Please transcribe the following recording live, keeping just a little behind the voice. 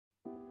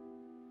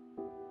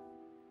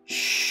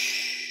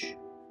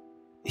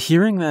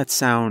Hearing that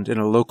sound in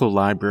a local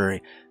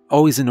library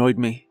always annoyed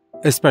me,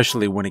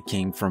 especially when it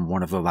came from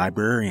one of the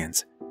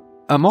librarians.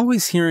 I'm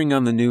always hearing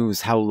on the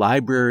news how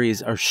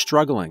libraries are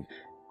struggling.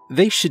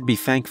 They should be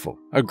thankful.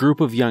 A group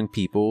of young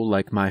people,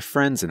 like my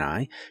friends and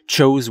I,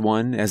 chose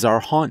one as our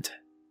haunt.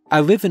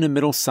 I live in a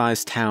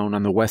middle-sized town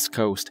on the West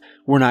Coast.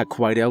 We're not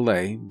quite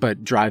LA,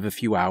 but drive a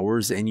few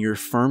hours and you're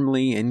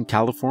firmly in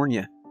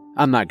California.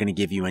 I'm not going to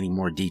give you any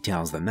more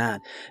details than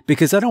that,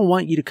 because I don't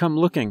want you to come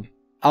looking.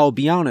 I'll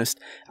be honest,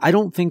 I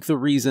don't think the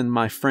reason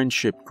my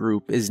friendship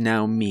group is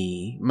now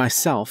me,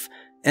 myself,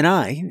 and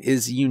I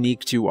is unique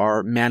to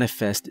our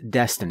Manifest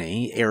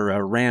Destiny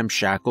era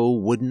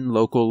ramshackle wooden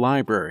local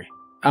library.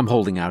 I'm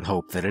holding out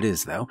hope that it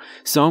is, though,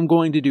 so I'm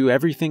going to do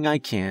everything I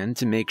can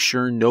to make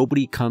sure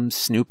nobody comes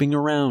snooping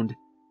around.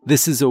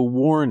 This is a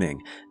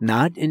warning,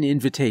 not an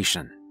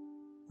invitation.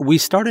 We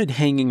started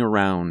hanging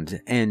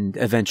around, and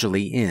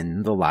eventually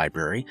in, the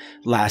library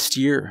last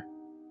year.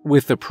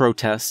 With the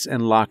protests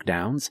and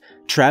lockdowns,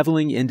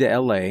 traveling into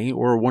LA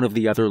or one of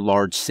the other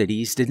large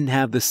cities didn't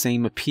have the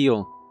same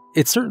appeal.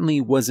 It certainly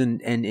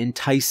wasn't an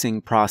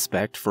enticing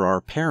prospect for our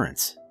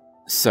parents.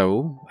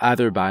 So,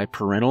 either by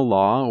parental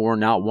law or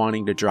not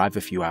wanting to drive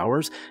a few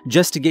hours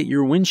just to get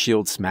your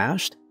windshield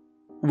smashed,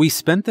 we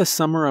spent the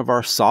summer of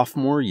our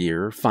sophomore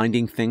year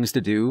finding things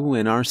to do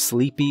in our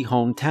sleepy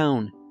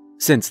hometown.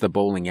 Since the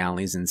bowling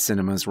alleys and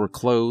cinemas were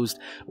closed,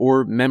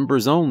 or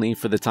members only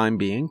for the time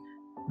being,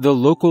 the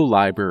local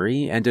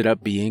library ended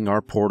up being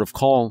our port of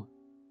call.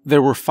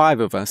 There were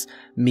 5 of us: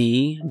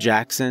 me,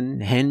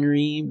 Jackson,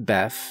 Henry,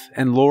 Beth,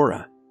 and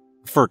Laura.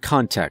 For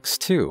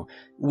context, too,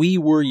 we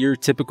were your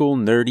typical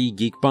nerdy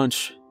geek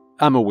bunch.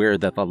 I'm aware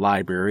that the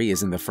library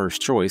isn't the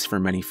first choice for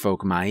many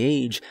folk my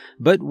age,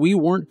 but we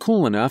weren't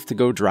cool enough to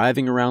go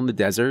driving around the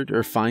desert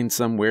or find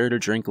somewhere to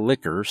drink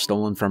liquor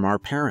stolen from our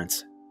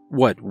parents.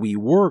 What we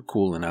were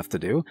cool enough to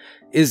do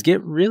is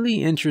get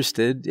really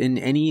interested in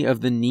any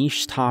of the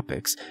niche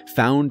topics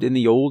found in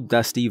the old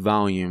dusty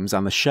volumes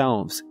on the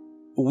shelves.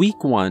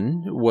 Week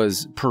 1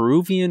 was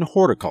Peruvian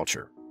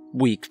horticulture.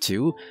 Week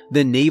 2,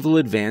 the naval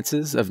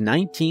advances of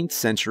 19th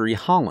century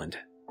Holland.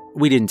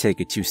 We didn't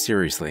take it too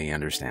seriously,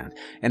 understand,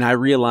 and I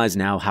realize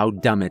now how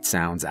dumb it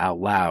sounds out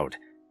loud.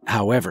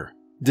 However,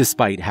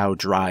 despite how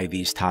dry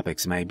these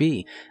topics may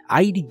be,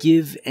 I'd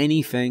give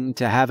anything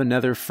to have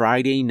another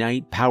Friday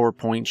night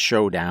PowerPoint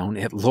showdown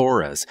at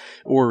Laura's,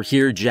 or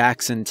hear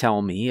Jackson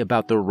tell me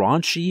about the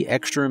raunchy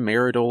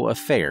extramarital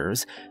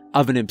affairs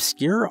of an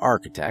obscure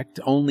architect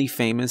only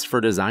famous for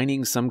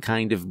designing some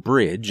kind of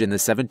bridge in the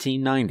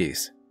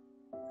 1790s.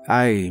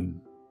 I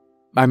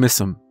miss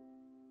them.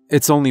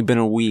 It's only been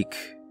a week,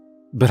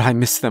 but I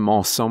miss them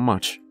all so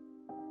much.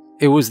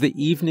 It was the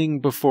evening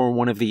before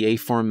one of the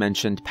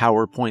aforementioned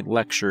PowerPoint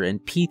lecture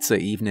and pizza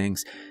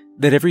evenings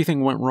that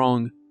everything went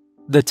wrong.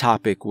 The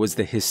topic was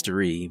the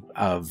history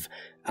of,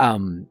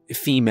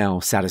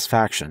 female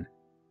satisfaction.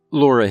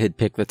 Laura had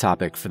picked the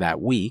topic for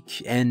that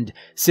week, and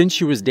since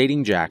she was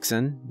dating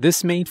Jackson,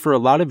 this made for a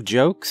lot of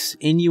jokes,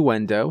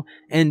 innuendo,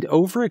 and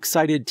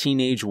overexcited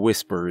teenage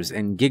whispers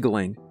and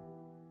giggling.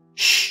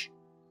 Shh!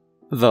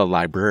 The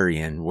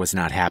librarian was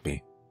not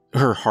happy.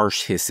 Her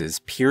harsh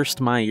hisses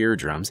pierced my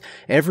eardrums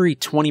every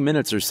 20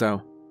 minutes or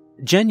so.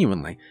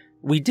 Genuinely,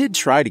 we did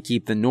try to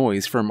keep the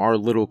noise from our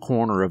little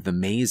corner of the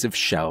maze of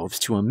shelves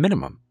to a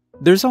minimum.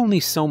 There's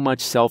only so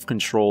much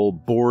self-control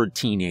bored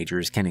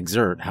teenagers can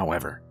exert,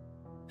 however.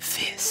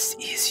 This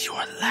is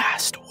your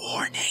last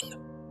warning.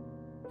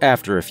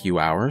 After a few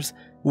hours,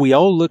 we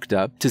all looked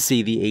up to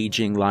see the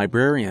aging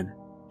librarian.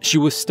 She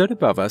was stood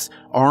above us,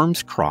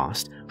 arms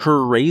crossed,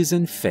 her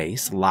raisin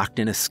face locked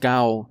in a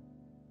scowl.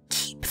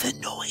 Keep the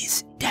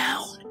noise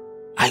down.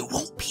 I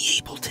won't be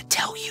able to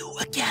tell you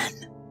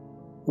again.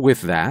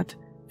 With that,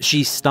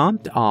 she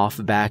stomped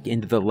off back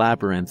into the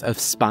labyrinth of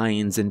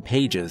spines and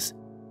pages.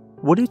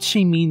 What did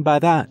she mean by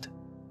that?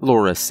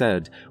 Laura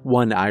said,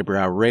 one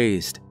eyebrow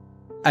raised.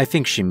 I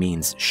think she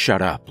means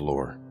shut up,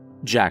 Laura,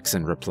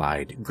 Jackson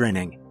replied,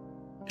 grinning.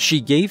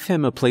 She gave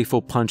him a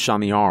playful punch on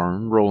the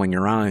arm, rolling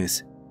her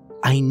eyes.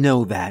 I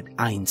know that,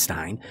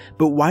 Einstein,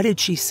 but why did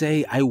she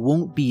say I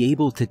won't be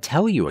able to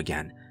tell you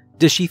again?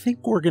 Does she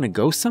think we're gonna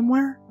go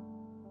somewhere?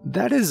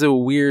 That is a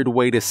weird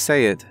way to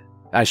say it,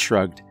 I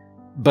shrugged.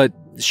 But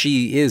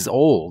she is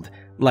old,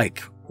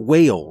 like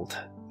way old.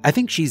 I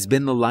think she's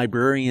been the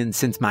librarian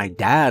since my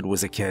dad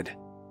was a kid.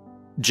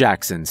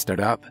 Jackson stood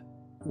up.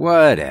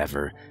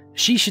 Whatever.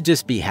 She should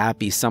just be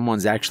happy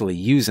someone's actually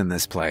using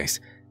this place.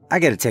 I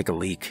gotta take a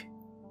leak.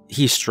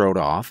 He strode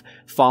off,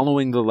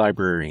 following the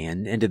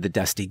librarian into the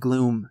dusty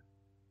gloom.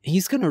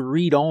 He's gonna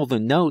read all the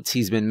notes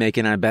he's been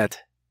making, I bet,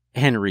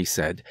 Henry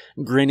said,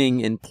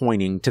 grinning and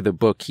pointing to the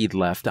book he'd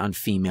left on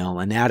female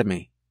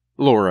anatomy.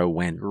 Laura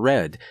went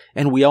red,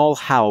 and we all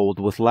howled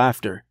with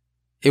laughter.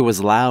 It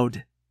was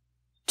loud.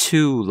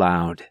 Too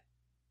loud.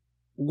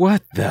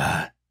 What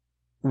the?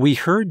 We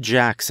heard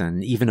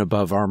Jackson even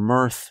above our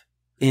mirth.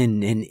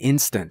 In an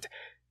instant,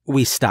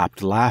 we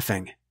stopped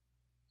laughing.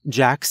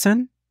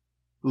 Jackson?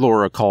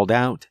 Laura called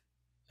out.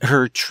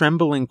 Her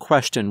trembling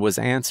question was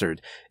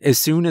answered as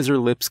soon as her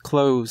lips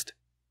closed.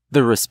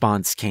 The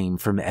response came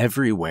from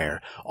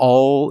everywhere,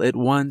 all at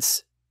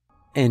once,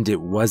 and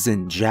it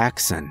wasn't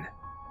Jackson.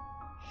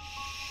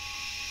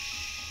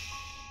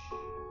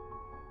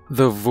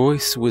 The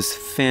voice was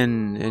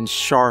thin and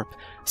sharp,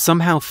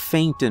 somehow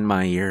faint in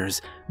my ears,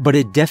 but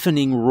a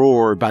deafening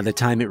roar by the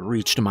time it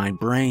reached my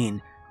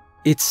brain.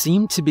 It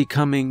seemed to be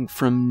coming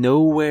from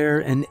nowhere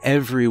and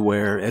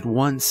everywhere at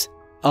once,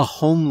 a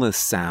homeless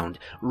sound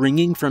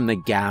ringing from the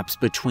gaps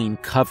between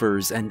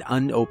covers and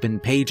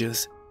unopened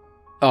pages.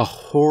 A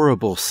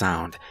horrible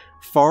sound,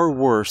 far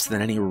worse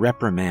than any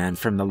reprimand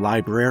from the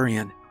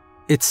librarian.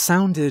 It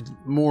sounded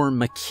more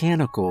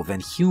mechanical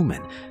than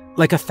human,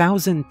 like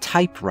 1,000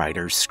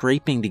 typewriters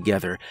scraping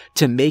together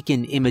to make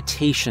an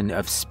imitation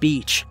of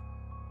speech.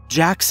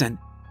 Jackson!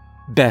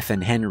 Beth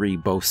and Henry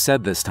both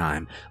said this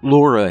time.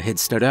 Laura had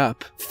stood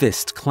up,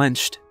 fist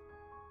clenched.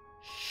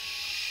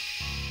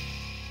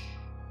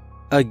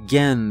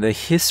 Again, the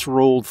hiss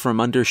rolled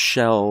from under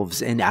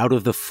shelves and out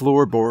of the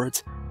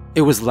floorboards.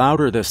 It was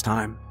louder this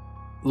time.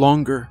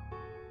 Longer.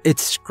 It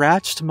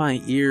scratched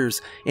my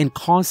ears and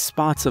caused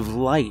spots of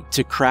light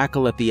to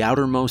crackle at the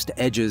outermost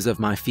edges of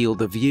my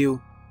field of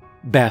view.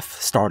 Beth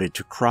started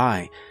to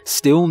cry.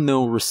 Still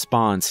no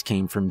response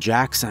came from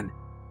Jackson.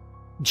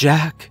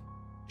 Jack!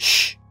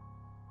 Shh!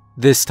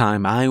 This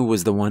time I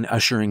was the one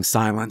ushering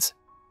silence.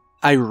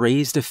 I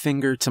raised a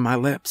finger to my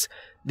lips,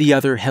 the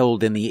other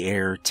held in the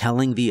air,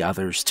 telling the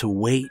others to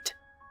wait.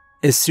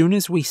 As soon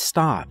as we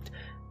stopped,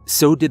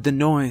 so did the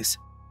noise.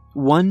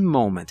 One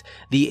moment,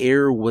 the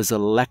air was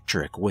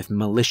electric with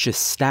malicious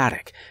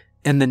static,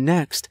 and the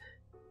next,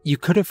 you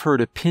could have heard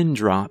a pin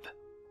drop.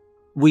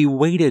 We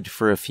waited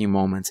for a few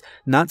moments,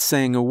 not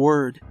saying a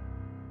word.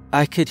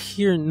 I could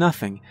hear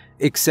nothing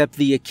except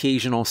the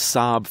occasional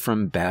sob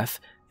from Beth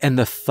and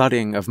the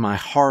thudding of my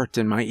heart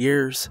in my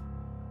ears.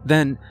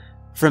 Then,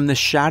 from the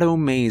shadow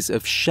maze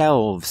of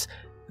shelves,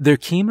 there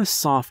came a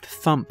soft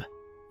thump,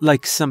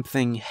 like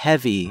something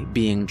heavy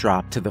being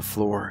dropped to the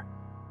floor.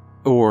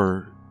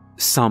 Or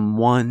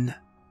someone.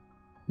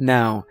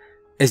 Now,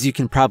 as you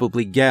can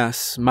probably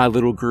guess, my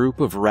little group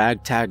of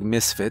ragtag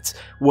misfits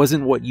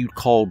wasn't what you'd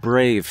call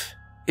brave.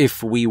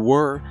 If we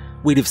were,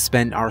 we'd have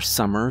spent our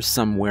summer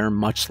somewhere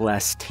much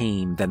less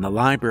tame than the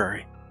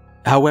library.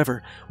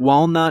 However,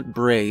 while not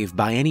brave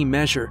by any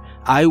measure,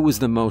 I was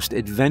the most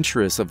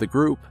adventurous of the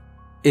group.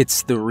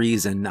 It's the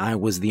reason I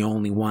was the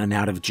only one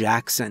out of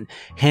Jackson,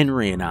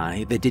 Henry, and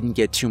I that didn't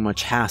get too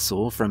much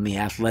hassle from the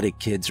athletic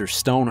kids or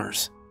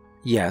stoners.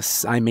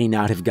 Yes, I may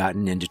not have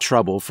gotten into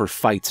trouble for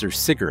fights or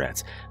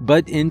cigarettes,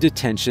 but in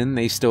detention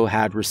they still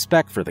had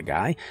respect for the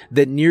guy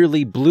that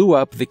nearly blew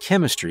up the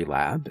chemistry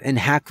lab and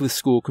hacked the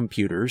school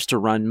computers to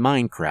run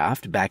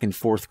Minecraft back in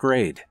 4th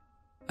grade.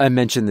 I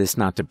mention this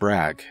not to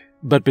brag,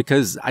 but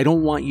because I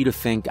don't want you to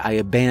think I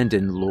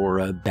abandoned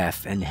Laura,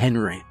 Beth, and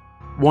Henry.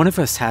 One of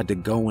us had to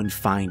go and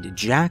find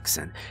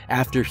Jackson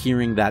after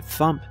hearing that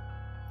thump.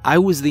 I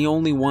was the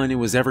only one it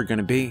was ever going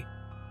to be.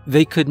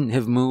 They couldn't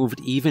have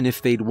moved even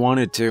if they'd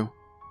wanted to.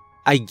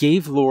 I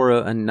gave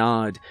Laura a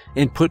nod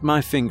and put my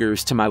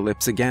fingers to my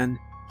lips again,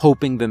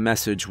 hoping the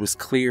message was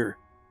clear.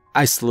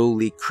 I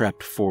slowly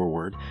crept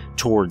forward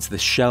towards the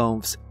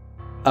shelves.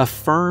 A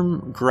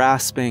firm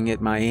grasping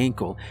at my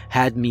ankle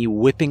had me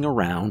whipping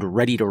around,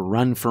 ready to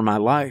run for my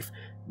life,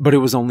 but it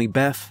was only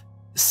Beth,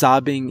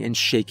 sobbing and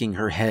shaking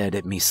her head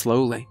at me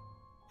slowly.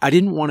 I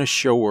didn't want to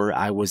show her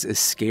I was as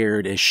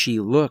scared as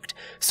she looked,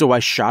 so I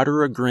shot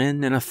her a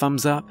grin and a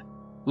thumbs up.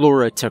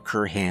 Laura took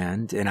her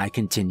hand, and I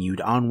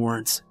continued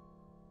onwards.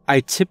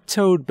 I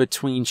tiptoed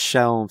between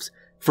shelves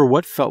for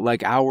what felt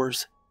like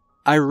hours.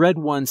 I read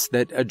once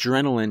that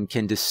adrenaline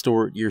can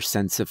distort your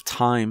sense of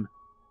time,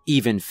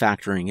 even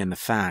factoring in the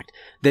fact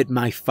that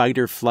my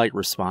fight-or-flight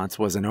response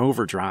was an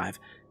overdrive.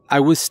 I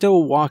was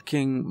still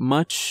walking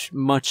much,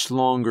 much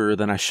longer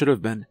than I should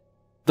have been.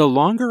 The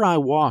longer I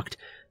walked,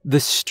 the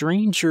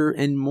stranger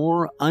and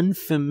more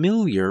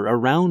unfamiliar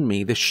around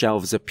me the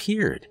shelves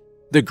appeared.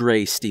 The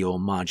gray steel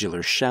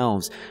modular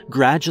shelves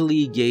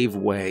gradually gave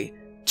way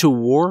to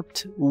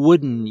warped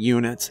wooden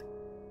units.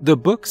 The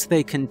books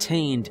they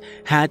contained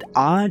had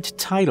odd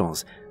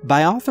titles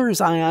by authors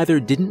I either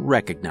didn't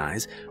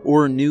recognize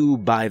or knew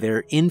by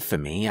their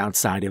infamy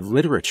outside of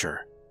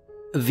literature.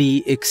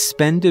 The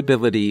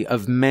Expendability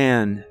of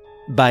Man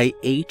by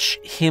H.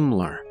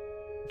 Himmler.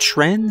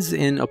 Trends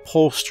in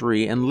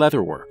Upholstery and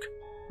Leatherwork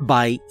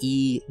by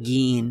E.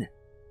 Gein.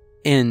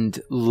 And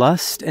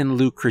Lust and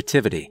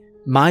Lucrativity,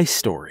 My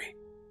Story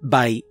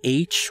by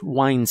H.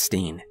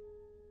 Weinstein.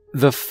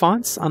 The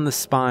fonts on the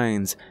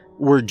spines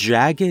were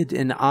jagged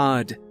and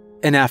odd,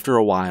 and after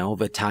a while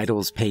the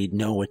titles paid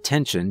no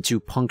attention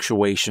to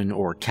punctuation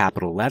or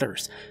capital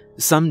letters.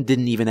 Some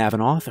didn't even have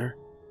an author.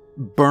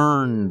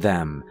 Burn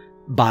Them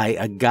by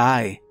a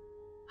Guy.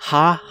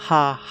 Ha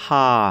ha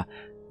ha,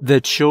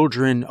 the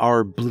children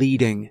are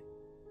bleeding.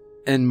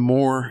 And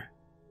more.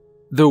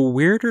 The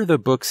weirder the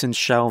books and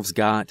shelves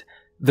got,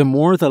 the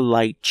more the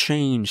light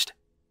changed.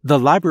 The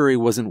library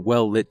wasn't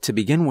well lit to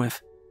begin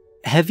with.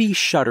 Heavy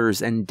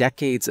shutters and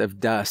decades of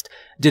dust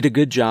did a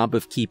good job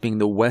of keeping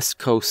the West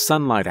Coast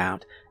sunlight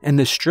out, and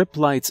the strip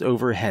lights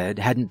overhead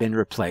hadn't been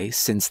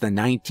replaced since the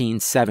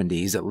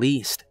 1970s at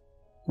least.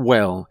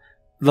 Well,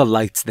 the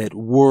lights that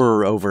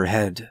were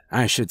overhead,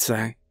 I should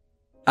say.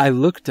 I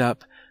looked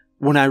up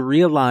when I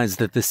realized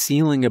that the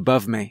ceiling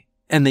above me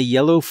and the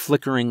yellow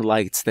flickering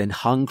lights that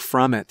hung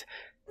from it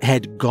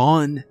had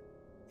gone.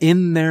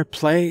 In their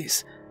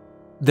place,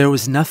 there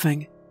was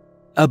nothing.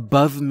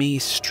 Above me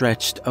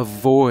stretched a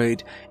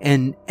void,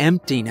 an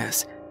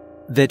emptiness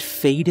that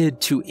faded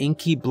to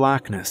inky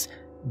blackness,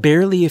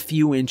 barely a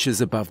few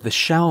inches above the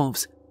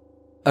shelves.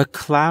 A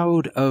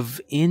cloud of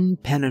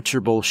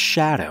impenetrable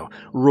shadow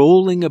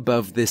rolling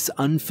above this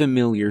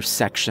unfamiliar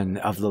section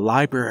of the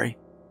library.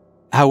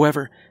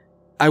 However,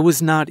 I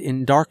was not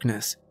in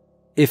darkness.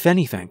 If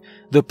anything,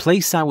 the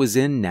place I was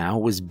in now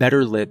was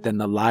better lit than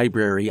the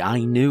library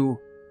I knew.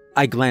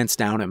 I glanced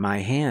down at my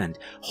hand,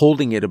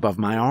 holding it above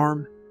my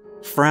arm.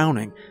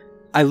 Frowning,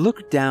 I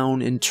looked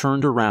down and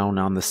turned around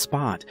on the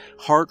spot,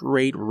 heart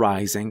rate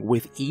rising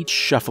with each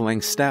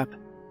shuffling step.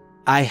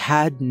 I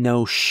had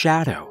no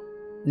shadow.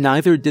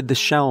 Neither did the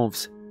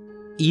shelves.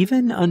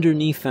 Even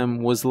underneath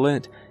them was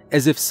lit,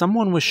 as if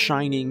someone was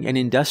shining an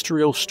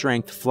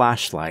industrial-strength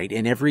flashlight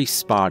in every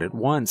spot at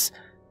once.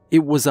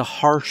 It was a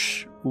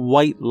harsh,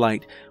 white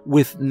light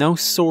with no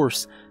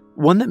source,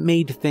 one that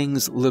made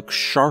things look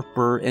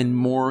sharper and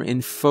more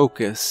in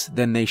focus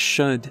than they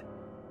should.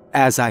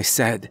 As I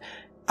said,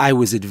 I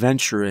was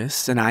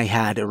adventurous and I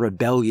had a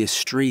rebellious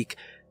streak,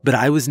 but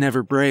I was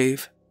never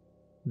brave.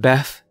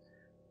 Beth?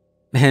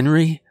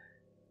 Henry?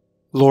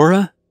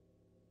 Laura?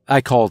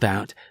 I called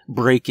out,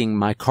 breaking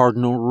my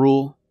cardinal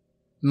rule.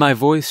 My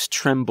voice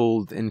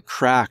trembled and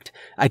cracked.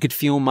 I could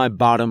feel my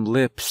bottom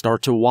lip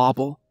start to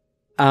wobble.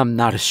 I'm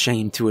not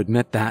ashamed to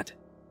admit that.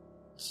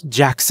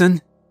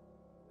 Jackson?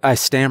 I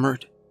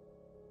stammered.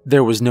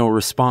 There was no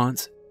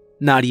response.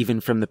 Not even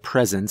from the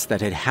presence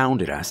that had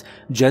hounded us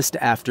just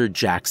after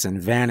Jackson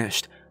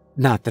vanished.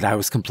 Not that I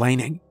was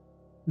complaining.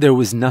 There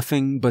was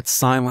nothing but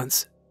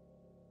silence.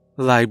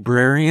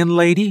 Librarian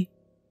lady?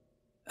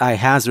 I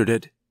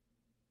hazarded.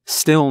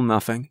 Still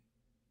nothing.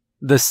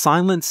 The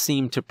silence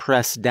seemed to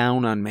press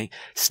down on me,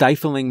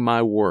 stifling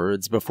my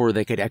words before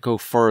they could echo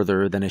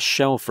further than a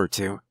shelf or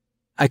two.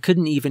 I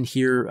couldn't even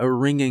hear a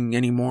ringing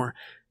anymore.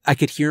 I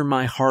could hear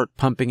my heart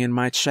pumping in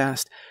my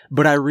chest,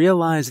 but I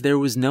realized there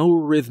was no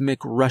rhythmic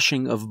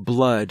rushing of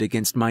blood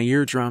against my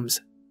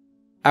eardrums.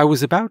 I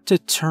was about to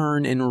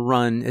turn and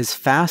run as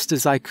fast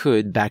as I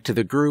could back to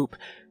the group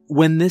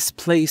when this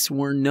place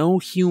where no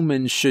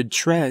human should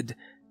tread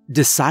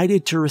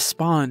decided to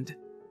respond.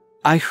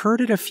 I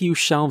heard it a few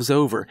shelves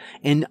over,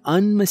 an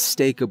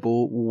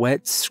unmistakable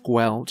wet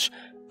squelch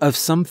of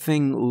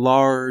something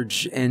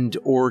large and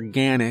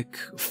organic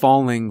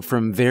falling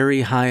from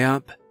very high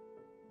up.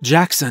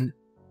 Jackson.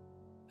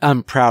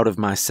 I'm proud of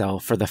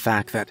myself for the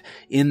fact that,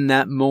 in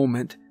that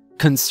moment,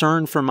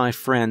 concern for my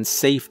friend's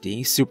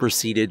safety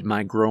superseded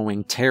my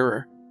growing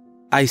terror.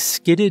 I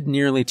skidded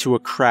nearly to a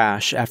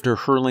crash after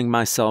hurling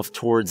myself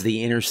towards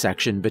the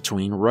intersection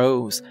between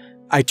rows.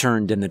 I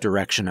turned in the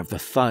direction of the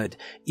thud,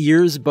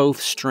 ears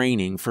both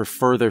straining for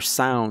further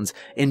sounds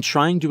and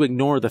trying to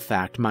ignore the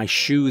fact my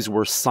shoes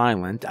were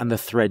silent on the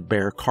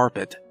threadbare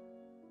carpet.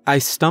 I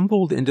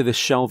stumbled into the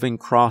shelving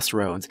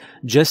crossroads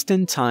just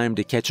in time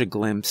to catch a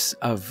glimpse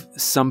of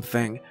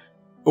something,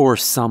 or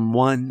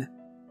someone,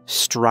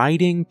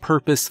 striding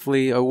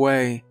purposefully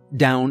away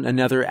down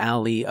another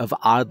alley of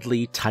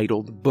oddly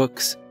titled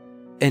books.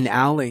 An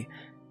alley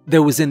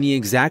that was in the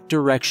exact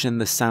direction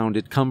the sound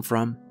had come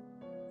from.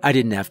 I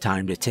didn't have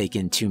time to take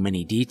in too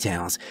many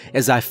details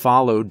as I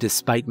followed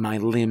despite my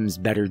limbs'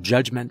 better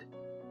judgment.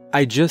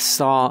 I just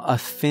saw a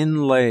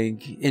thin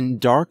leg in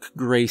dark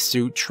gray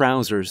suit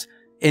trousers,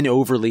 an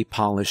overly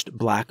polished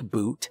black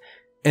boot,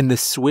 and the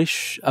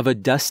swish of a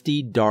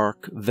dusty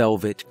dark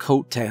velvet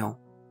coattail.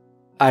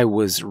 I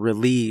was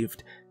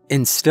relieved,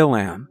 and still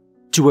am,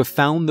 to have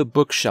found the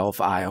bookshelf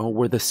aisle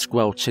where the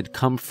squelch had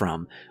come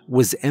from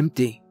was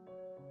empty.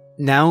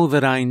 Now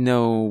that I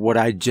know what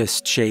I'd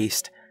just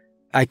chased,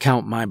 I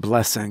count my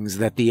blessings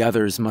that the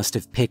others must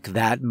have picked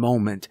that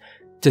moment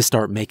to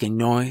start making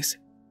noise.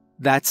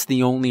 That's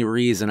the only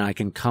reason I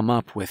can come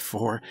up with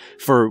for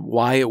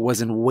why it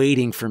wasn't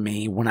waiting for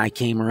me when I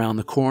came around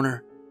the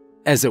corner.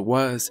 As it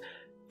was,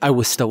 I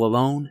was still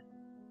alone.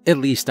 At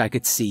least I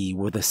could see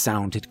where the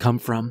sound had come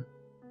from.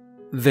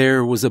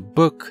 There was a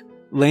book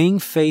laying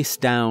face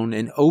down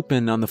and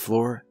open on the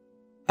floor.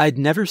 I'd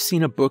never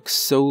seen a book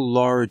so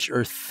large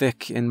or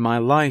thick in my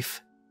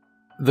life.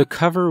 The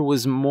cover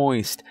was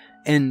moist,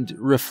 and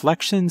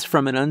reflections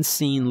from an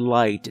unseen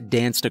light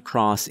danced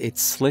across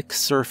its slick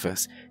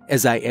surface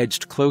as I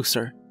edged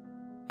closer.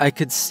 I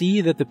could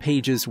see that the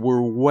pages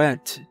were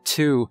wet,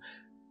 too.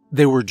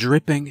 They were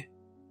dripping.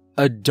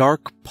 A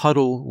dark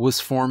puddle was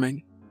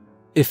forming.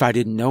 If I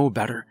didn't know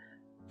better,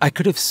 I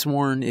could have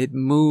sworn it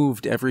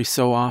moved every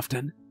so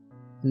often.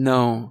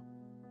 No,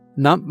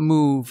 not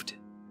moved.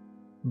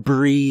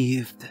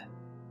 Breathed.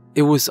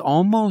 It was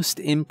almost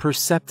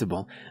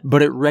imperceptible,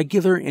 but at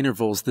regular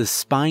intervals the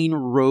spine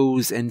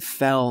rose and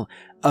fell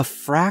a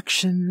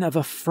fraction of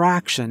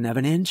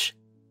an inch.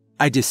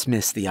 I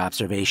dismissed the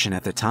observation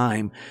at the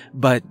time,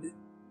 but,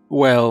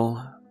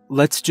 well,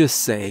 let's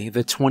just say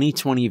the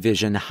 2020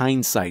 vision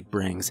hindsight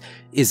brings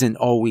isn't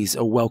always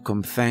a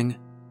welcome thing.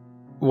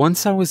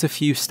 Once I was a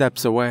few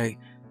steps away,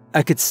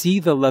 I could see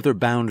the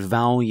leather-bound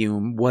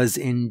volume was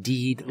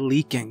indeed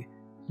leaking,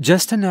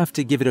 just enough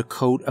to give it a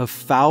coat of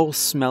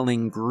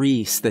foul-smelling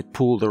grease that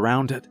pooled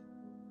around it.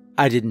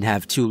 I didn't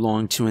have too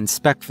long to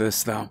inspect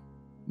this, though.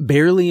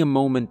 Barely a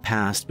moment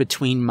passed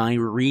between my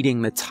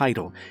reading the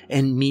title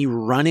and me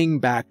running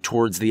back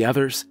towards the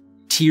others,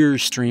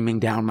 tears streaming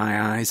down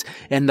my eyes,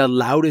 and the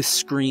loudest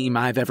scream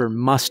I've ever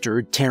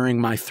mustered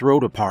tearing my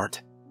throat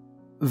apart.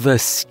 The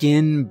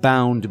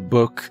skin-bound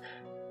book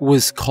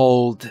was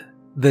called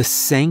The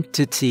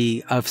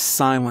Sanctity of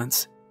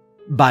Silence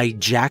by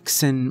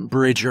Jackson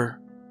Bridger.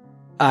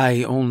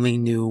 I only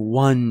knew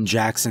one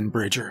Jackson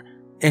Bridger,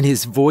 and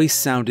his voice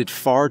sounded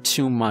far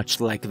too much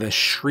like the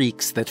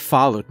shrieks that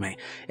followed me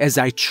as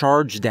I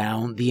charged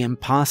down the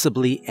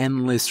impossibly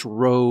endless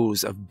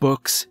rows of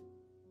books.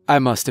 I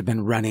must have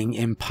been running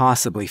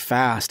impossibly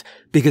fast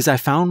because I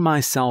found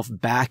myself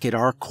back at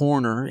our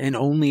corner in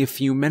only a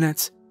few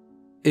minutes.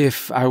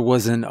 If I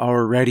wasn't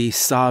already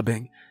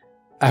sobbing,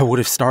 I would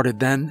have started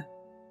then.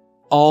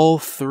 All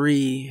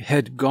three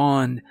had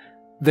gone.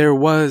 There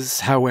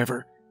was,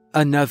 however,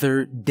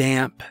 another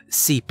damp,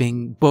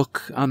 seeping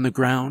book on the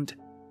ground.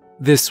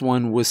 This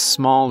one was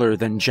smaller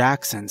than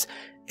Jackson's,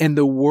 and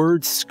the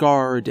words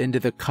scarred into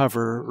the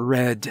cover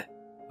read,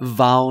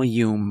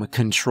 "Volume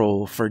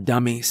Control for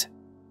Dummies,"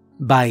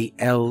 by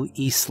L.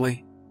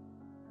 Easley.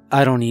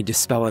 I don't need to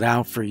spell it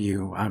out for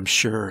you, I'm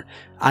sure.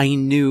 I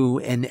knew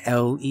an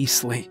L.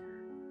 Easley.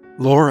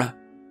 Laura.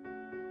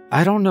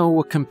 I don't know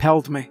what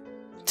compelled me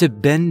to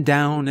bend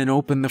down and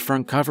open the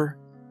front cover.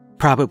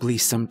 Probably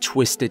some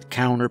twisted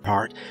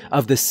counterpart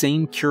of the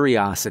same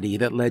curiosity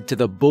that led to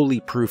the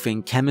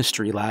bully-proofing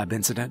chemistry lab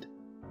incident.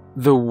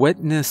 The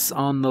wetness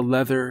on the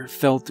leather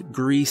felt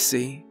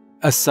greasy,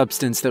 a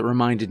substance that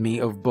reminded me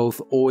of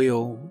both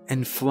oil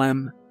and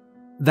phlegm.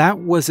 That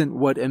wasn't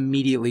what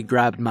immediately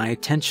grabbed my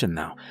attention,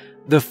 though.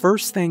 The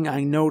first thing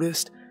I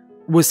noticed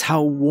was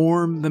how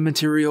warm the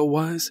material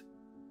was.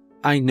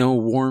 I know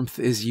warmth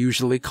is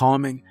usually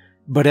calming,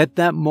 but at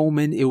that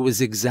moment it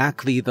was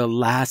exactly the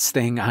last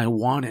thing I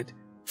wanted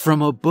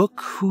from a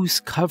book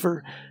whose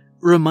cover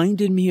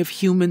reminded me of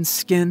human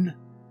skin.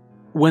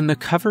 When the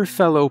cover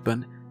fell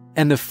open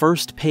and the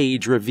first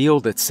page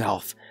revealed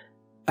itself,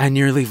 I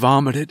nearly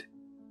vomited.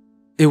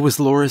 It was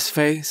Laura's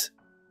face.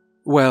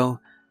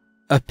 Well,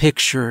 a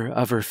picture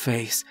of her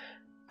face,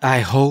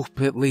 I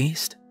hope at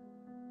least.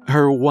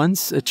 Her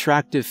once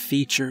attractive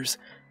features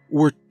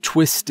were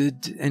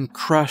twisted and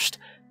crushed,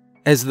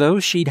 as though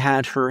she'd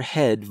had her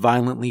head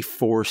violently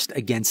forced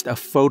against a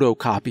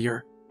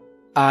photocopier.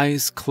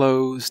 Eyes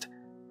closed,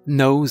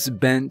 nose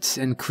bent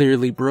and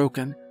clearly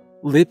broken,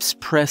 lips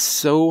pressed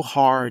so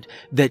hard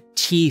that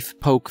teeth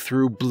poke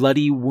through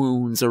bloody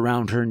wounds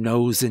around her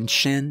nose and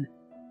chin.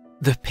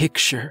 The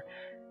picture,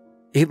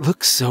 it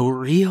looked so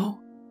real.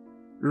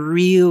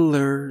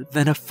 Realer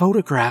than a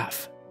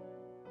photograph.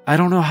 I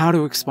don't know how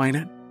to explain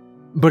it,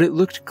 but it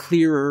looked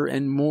clearer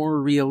and more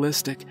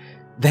realistic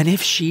than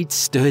if she'd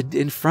stood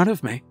in front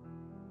of me.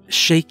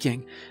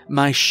 Shaking,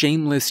 my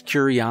shameless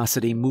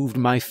curiosity moved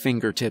my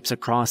fingertips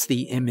across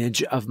the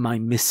image of my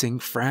missing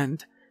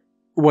friend.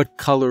 What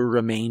color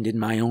remained in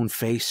my own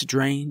face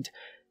drained.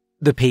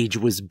 The page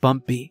was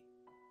bumpy,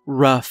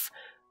 rough,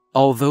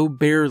 although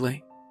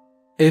barely.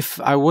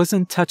 If I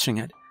wasn't touching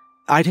it,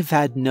 I'd have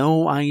had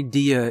no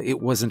idea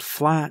it wasn't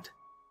flat.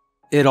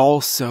 It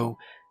also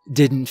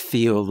didn't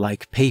feel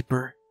like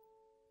paper.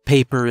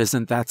 Paper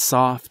isn't that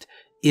soft,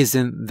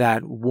 isn't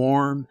that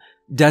warm,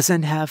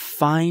 doesn't have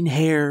fine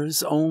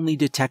hairs only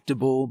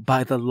detectable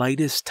by the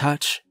lightest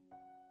touch.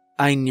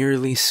 I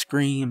nearly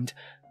screamed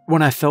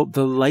when I felt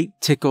the light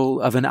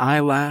tickle of an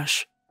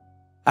eyelash.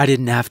 I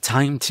didn't have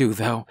time to,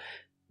 though.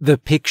 The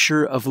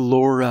picture of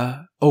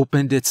Laura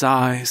opened its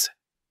eyes.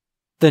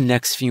 The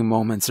next few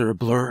moments are a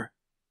blur.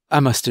 I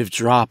must have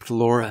dropped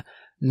Laura.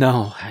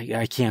 No,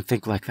 I can't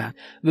think like that.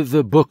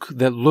 The book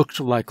that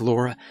looked like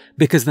Laura,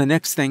 because the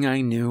next thing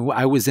I knew,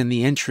 I was in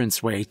the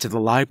entranceway to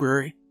the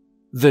library.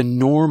 The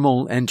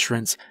normal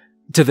entrance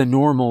to the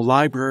normal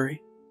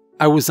library.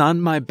 I was on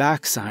my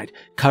backside,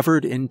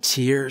 covered in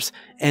tears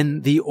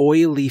and the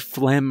oily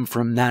phlegm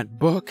from that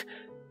book,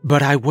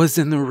 but I was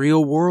in the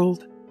real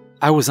world.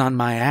 I was on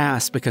my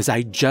ass because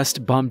I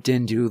just bumped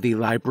into the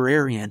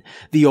librarian.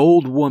 The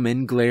old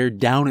woman glared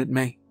down at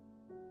me.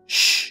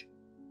 Shh,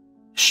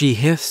 she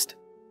hissed.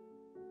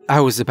 I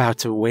was about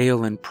to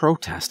wail in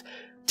protest,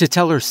 to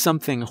tell her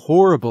something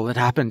horrible had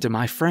happened to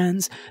my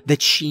friends,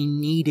 that she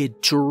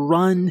needed to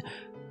run,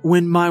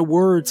 when my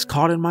words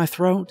caught in my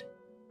throat.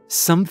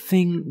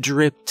 Something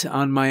dripped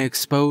on my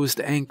exposed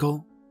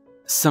ankle,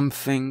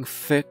 something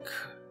thick,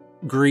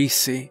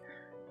 greasy,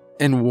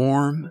 and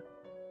warm.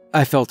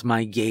 I felt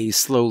my gaze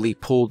slowly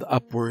pulled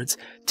upwards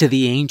to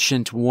the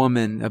ancient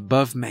woman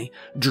above me,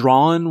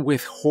 drawn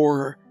with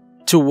horror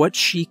to what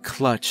she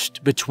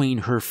clutched between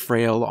her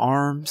frail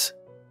arms.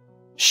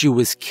 She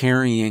was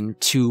carrying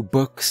 2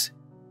 books.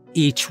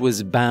 Each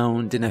was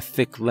bound in a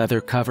thick leather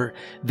cover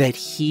that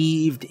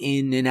heaved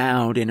in and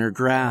out in her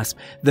grasp,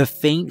 the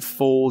faint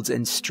folds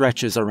and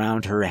stretches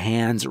around her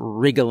hands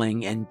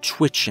wriggling and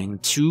twitching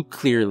too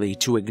clearly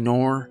to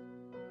ignore.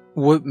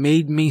 What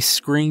made me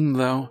scream,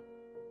 though,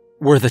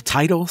 were the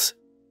titles.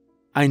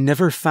 I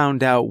never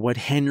found out what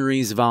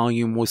Henry's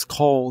volume was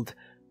called.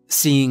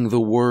 Seeing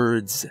the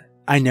words,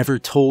 "I never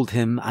told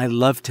him I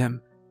loved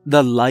him,"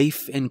 "The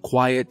Life and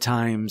Quiet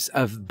Times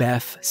of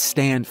Beth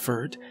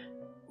Stanford,"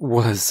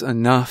 was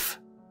enough.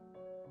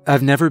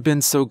 I've never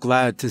been so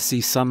glad to see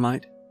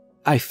sunlight.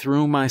 I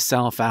threw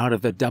myself out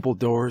of the double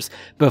doors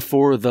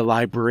before the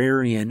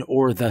librarian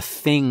or the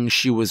thing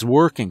she was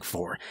working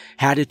for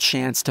had a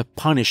chance to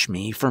punish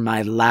me for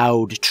my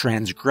loud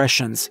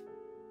transgressions.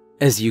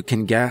 As you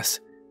can guess,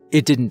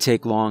 it didn't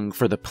take long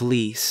for the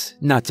police,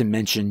 not to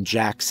mention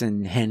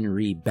Jackson,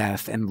 Henry,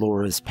 Beth, and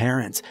Laura's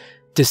parents,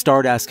 to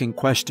start asking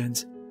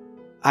questions.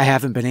 I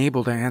haven't been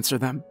able to answer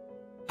them.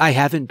 I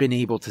haven't been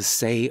able to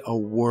say a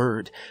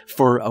word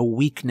for a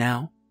week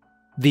now.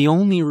 The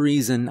only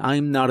reason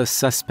I'm not a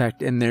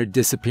suspect in their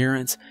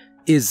disappearance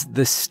is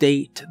the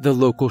state the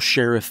local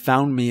sheriff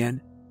found me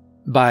in.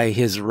 By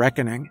his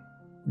reckoning,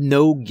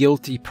 no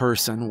guilty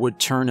person would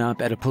turn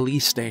up at a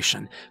police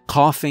station,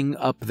 coughing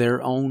up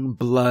their own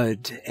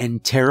blood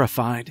and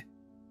terrified.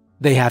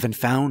 They haven't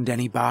found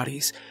any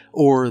bodies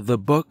or the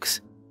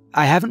books.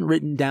 I haven't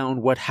written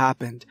down what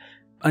happened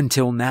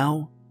until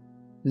now.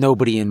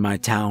 Nobody in my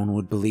town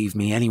would believe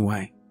me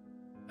anyway.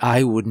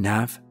 I wouldn't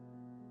have.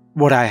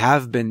 What I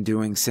have been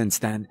doing since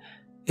then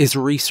is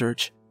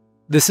research.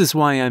 This is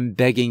why I'm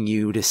begging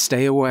you to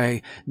stay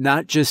away,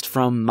 not just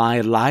from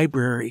my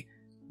library,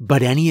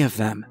 but any of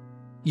them.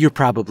 You're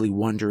probably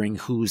wondering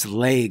whose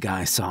leg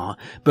I saw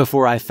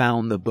before I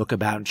found the book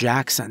about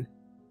Jackson.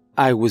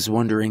 I was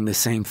wondering the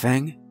same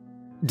thing.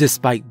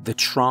 Despite the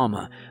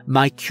trauma,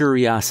 my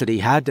curiosity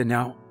had to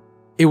know.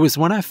 It was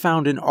when I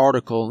found an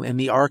article in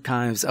the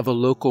archives of a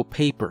local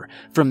paper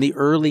from the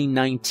early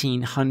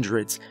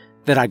 1900s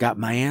that I got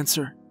my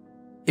answer.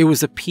 It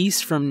was a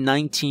piece from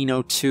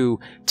 1902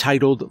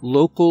 titled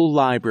 "Local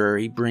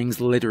Library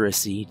Brings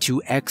Literacy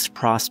to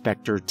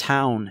Ex-Prospector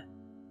Town."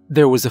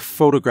 There was a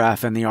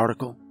photograph in the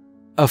article.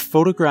 A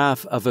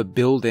photograph of a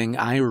building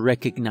I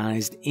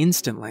recognized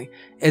instantly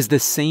as the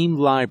same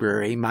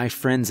library my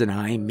friends and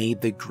I made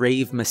the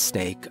grave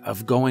mistake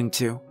of going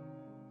to.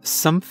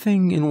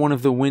 Something in one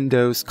of the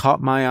windows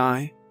caught my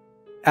eye.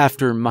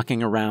 After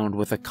mucking around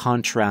with the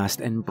contrast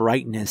and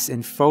brightness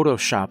in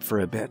Photoshop for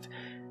a bit,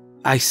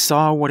 I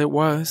saw what it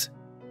was.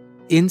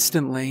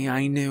 Instantly,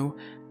 I knew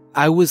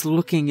I was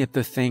looking at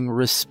the thing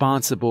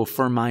responsible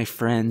for my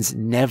friends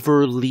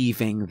never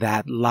leaving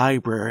that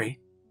library.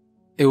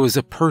 It was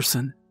a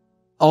person,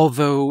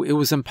 although it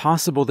was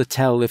impossible to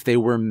tell if they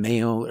were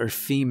male or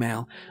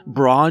female.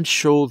 Broad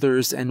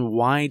shoulders and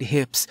wide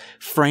hips,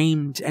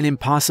 framed an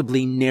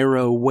impossibly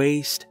narrow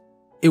waist.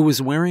 It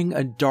was wearing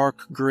a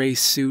dark gray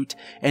suit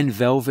and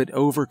velvet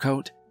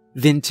overcoat,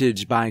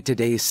 vintage by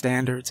today's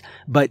standards,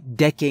 but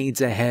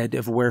decades ahead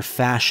of where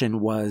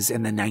fashion was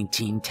in the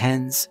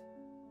 1910s.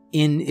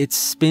 In its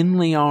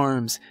spindly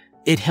arms,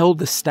 it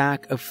held a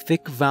stack of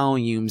thick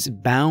volumes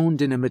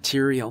bound in a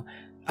material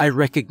I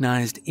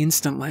recognized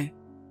instantly.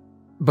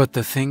 But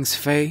the thing's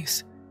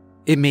face,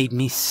 it made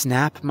me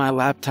snap my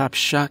laptop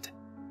shut.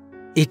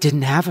 It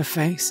didn't have a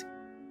face.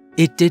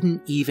 It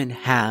didn't even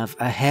have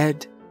a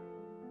head.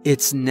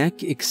 Its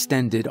neck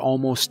extended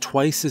almost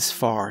twice as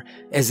far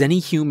as any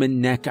human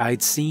neck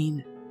I'd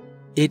seen.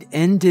 It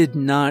ended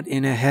not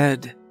in a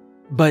head,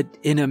 but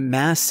in a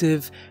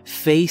massive,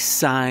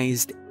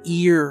 face-sized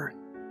ear.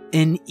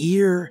 An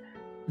ear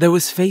that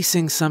was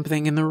facing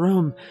something in the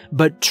room,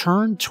 but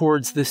turned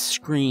towards the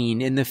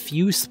screen in the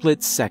few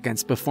split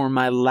seconds before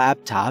my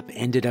laptop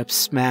ended up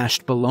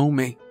smashed below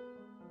me.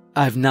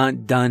 I've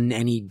not done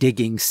any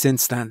digging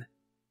since then.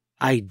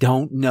 I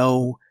don't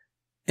know,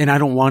 and I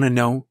don't want to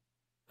know.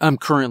 I'm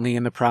currently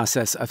in the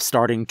process of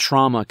starting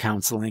trauma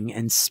counseling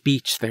and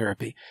speech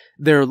therapy.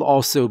 There'll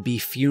also be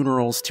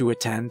funerals to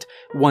attend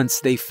once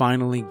they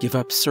finally give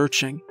up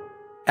searching.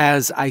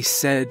 As I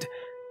said,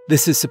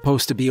 this is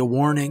supposed to be a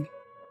warning.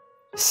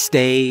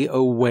 Stay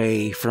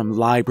away from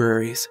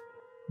libraries,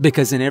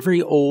 because in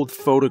every old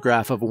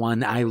photograph of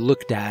one I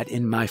looked at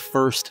in my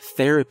first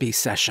therapy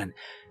session,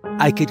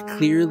 I could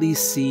clearly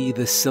see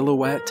the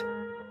silhouette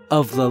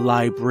of the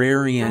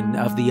librarian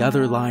of the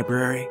other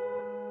library,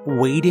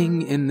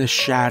 waiting in the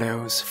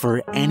shadows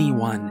for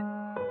anyone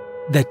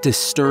that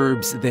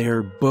disturbs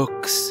their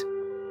books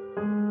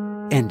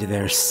and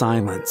their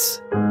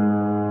silence.